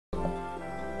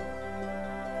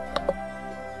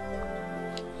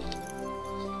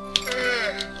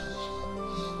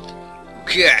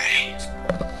Okay.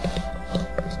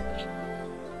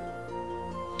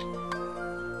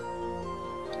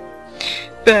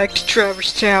 Back to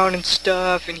Traverse Town and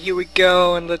stuff, and here we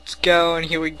go, and let's go, and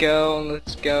here we go, and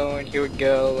let's go, and here we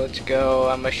go, let's go.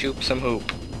 I'ma shoot some hoop.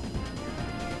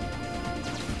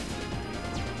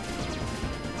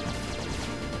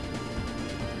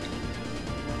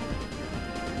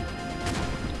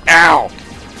 Ow!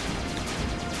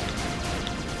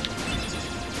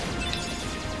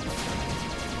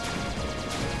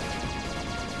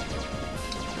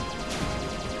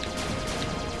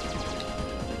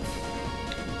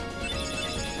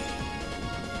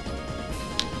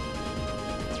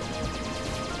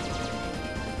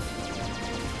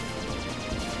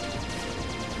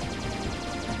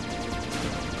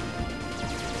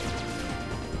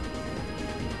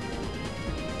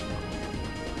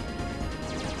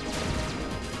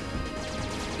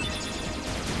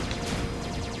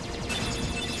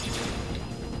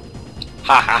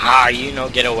 Ha ha ha, you know,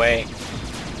 get away.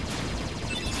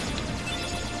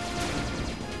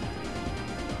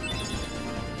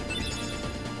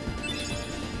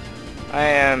 I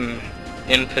am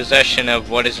in possession of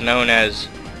what is known as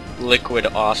liquid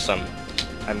awesome.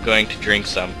 I'm going to drink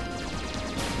some.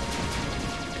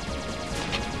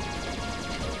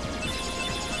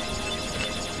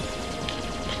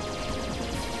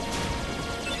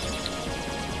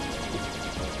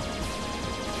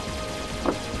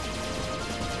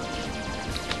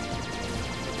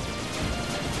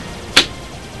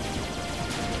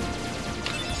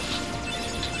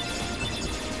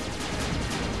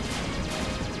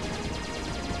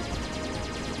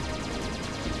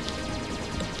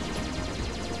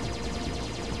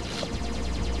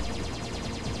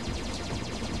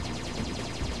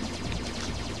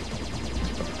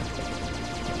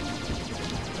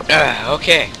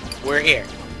 Okay, we're here.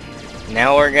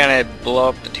 Now we're gonna blow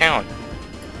up the town.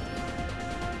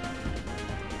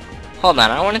 Hold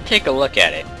on, I want to take a look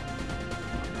at it.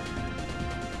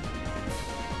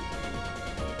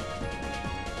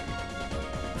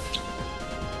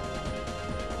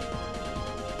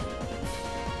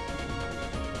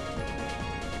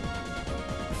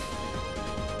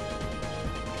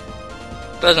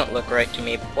 Doesn't look right to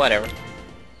me, but whatever.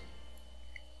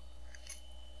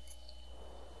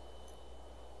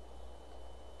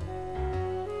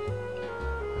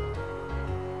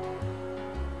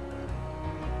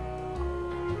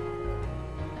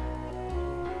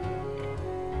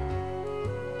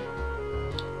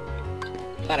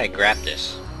 Thought I grabbed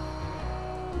this.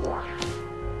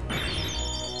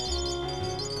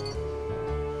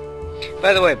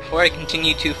 By the way, before I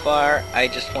continue too far, I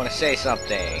just want to say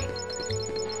something.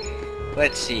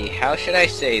 Let's see, how should I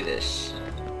say this?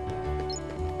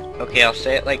 Okay, I'll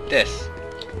say it like this.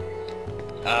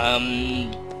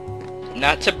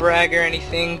 Not to brag or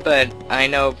anything, but I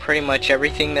know pretty much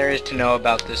everything there is to know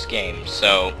about this game,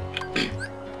 so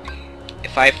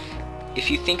if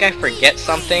you think I forget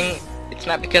something, it's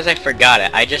not because I forgot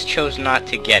it, I just chose not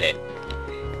to get it.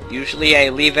 Usually I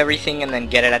leave everything and then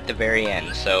get it at the very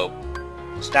end, so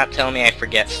stop telling me I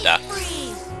forget stuff.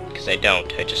 Because I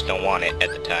don't, I just don't want it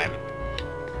at the time.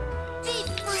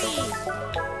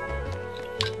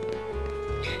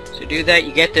 So do that,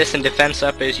 you get this, and defense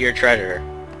up is your treasure.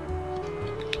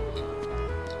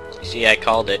 You see, I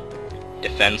called it.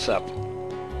 Defense up.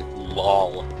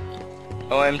 LOL.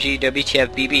 OMG,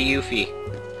 WTF, BB Yuffie.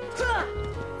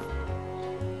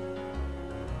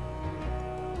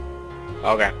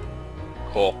 Okay.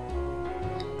 Cool.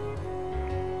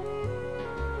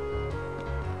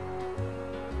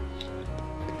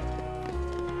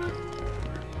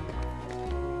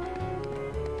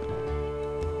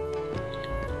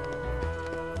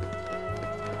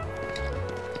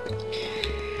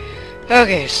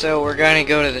 Okay, so we're gonna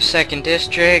go to the second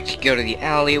district, go to the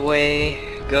alleyway,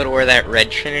 go to where that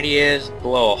red trinity is,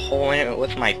 blow a hole in it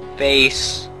with my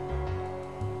face.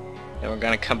 Then we're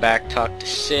gonna come back, talk to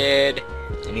Sid,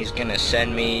 and he's gonna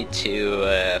send me to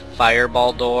a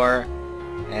fireball door.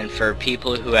 And for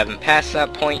people who haven't passed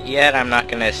that point yet, I'm not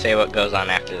gonna say what goes on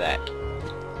after that.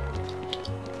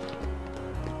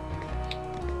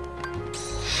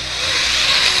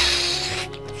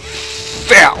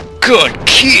 Falcon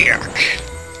kick!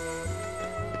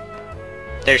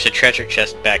 There's a treasure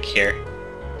chest back here.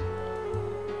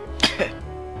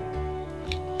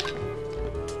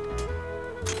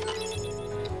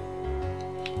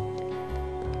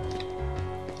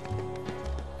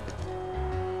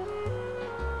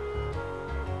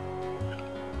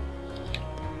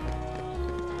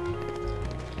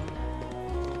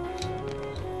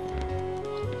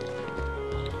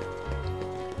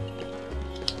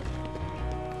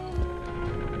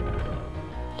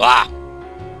 Blah!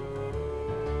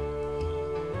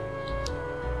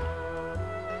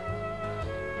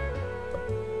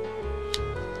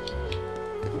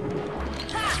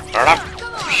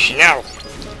 Schnell!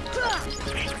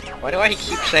 Why do I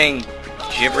keep saying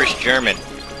gibberish German?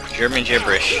 German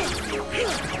gibberish.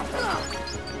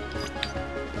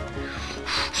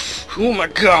 Oh my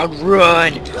god,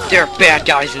 run! There are bad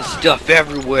guys and stuff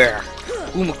everywhere!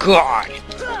 Oh my god!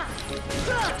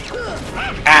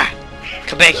 Ah!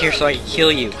 Come back here so I can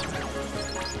kill you!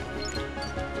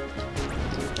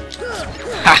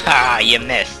 Haha, you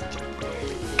missed!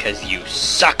 'Cause you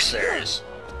sucksers!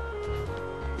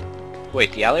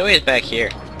 Wait, the alleyway is back here.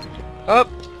 Oh!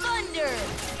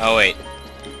 Oh wait.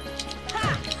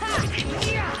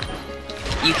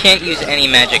 You can't use any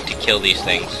magic to kill these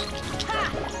things.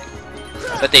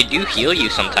 But they do heal you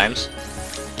sometimes.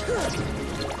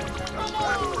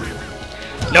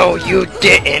 No, you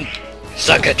didn't!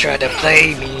 Sucker tried to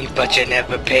play me, but you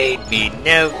never paid me,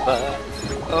 never!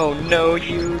 Oh no,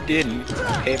 you didn't.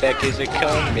 Payback is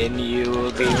a-comin',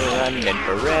 you'll be running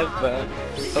forever.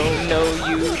 Oh no,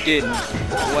 you didn't.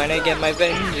 When I get my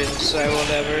vengeance, I will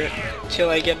never... Till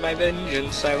I get my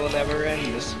vengeance, I will never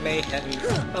end this mayhem.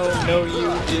 Oh no,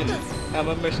 you didn't. I'm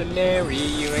a mercenary,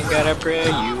 you ain't gotta pray,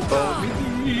 you owe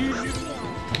me.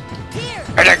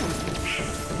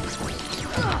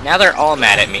 Now they're all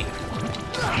mad at me.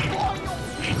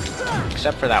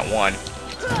 Except for that one.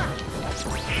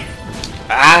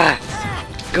 Ah!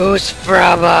 Goose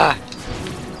Fraba!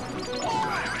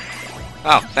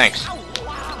 Oh, thanks.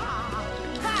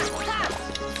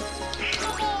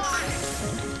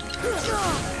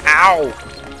 Ow!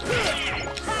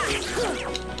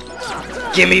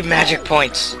 Give me magic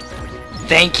points!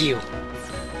 Thank you!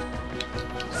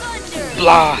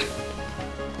 Blah!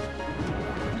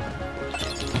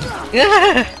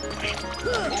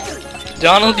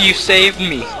 Donald, you saved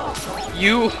me!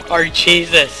 You are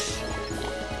Jesus!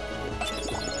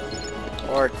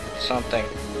 Or something.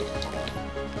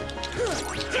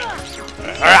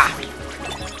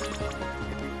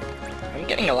 I'm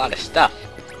getting a lot of stuff.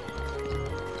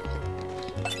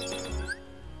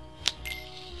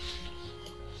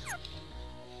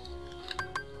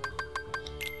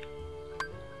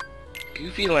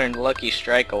 Goofy learned Lucky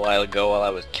Strike a while ago while I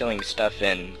was killing stuff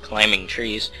and climbing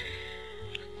trees.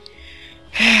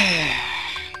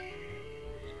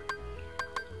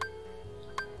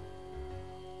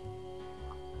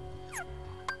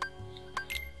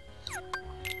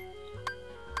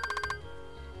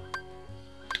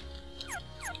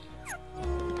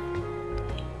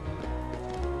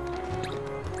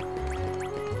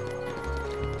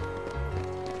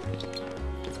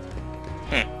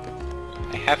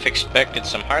 I half expected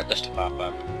some Heartless to pop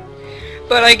up.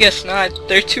 But I guess not.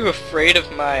 They're too afraid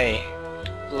of my...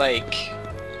 like...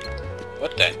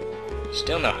 What the?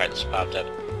 Still no Heartless popped up.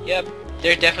 Yep,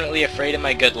 they're definitely afraid of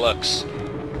my good looks.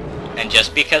 And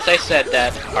just because I said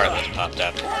that, Heartless popped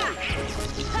up.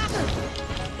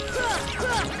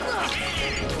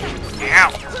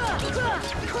 Ow!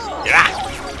 Ah!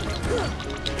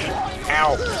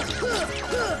 Ow!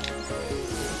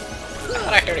 I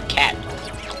thought I heard a cat.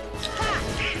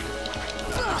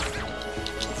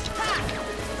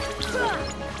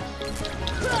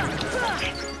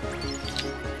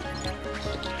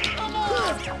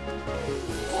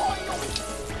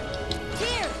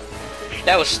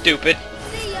 That was stupid.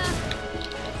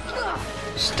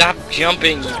 Stop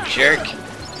jumping, you jerk.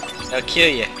 I'll kill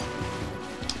you.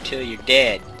 Till you're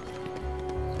dead.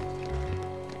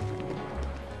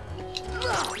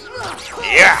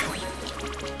 Yeah!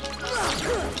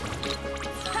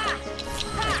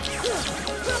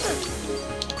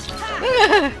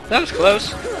 That was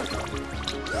close.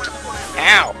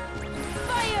 Ow!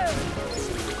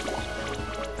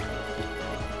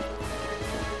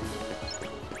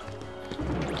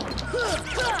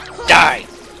 Die!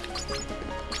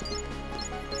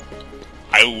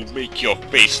 I will make your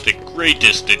face the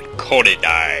greatest in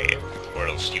Koridai, or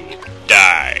else you will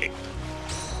die.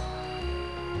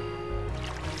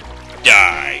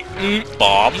 Die.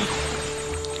 Bomb.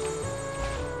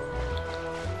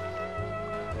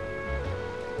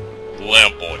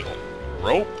 Lamp oil.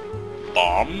 Rope.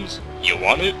 Bombs. You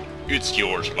want it? It's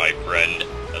yours, my friend.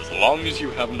 As long as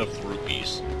you have enough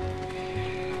rupees.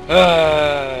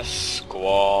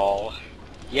 Squall.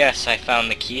 Yes, I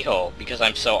found the keyhole, because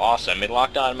I'm so awesome. It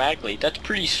locked automatically. That's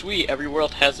pretty sweet. Every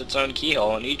world has its own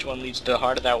keyhole, and each one leads to the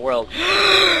heart of that world.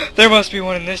 There must be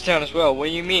one in this town as well. What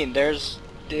do you mean? There was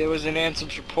an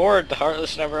Ansom's report. The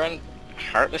Heartless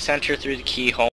enter through the keyhole.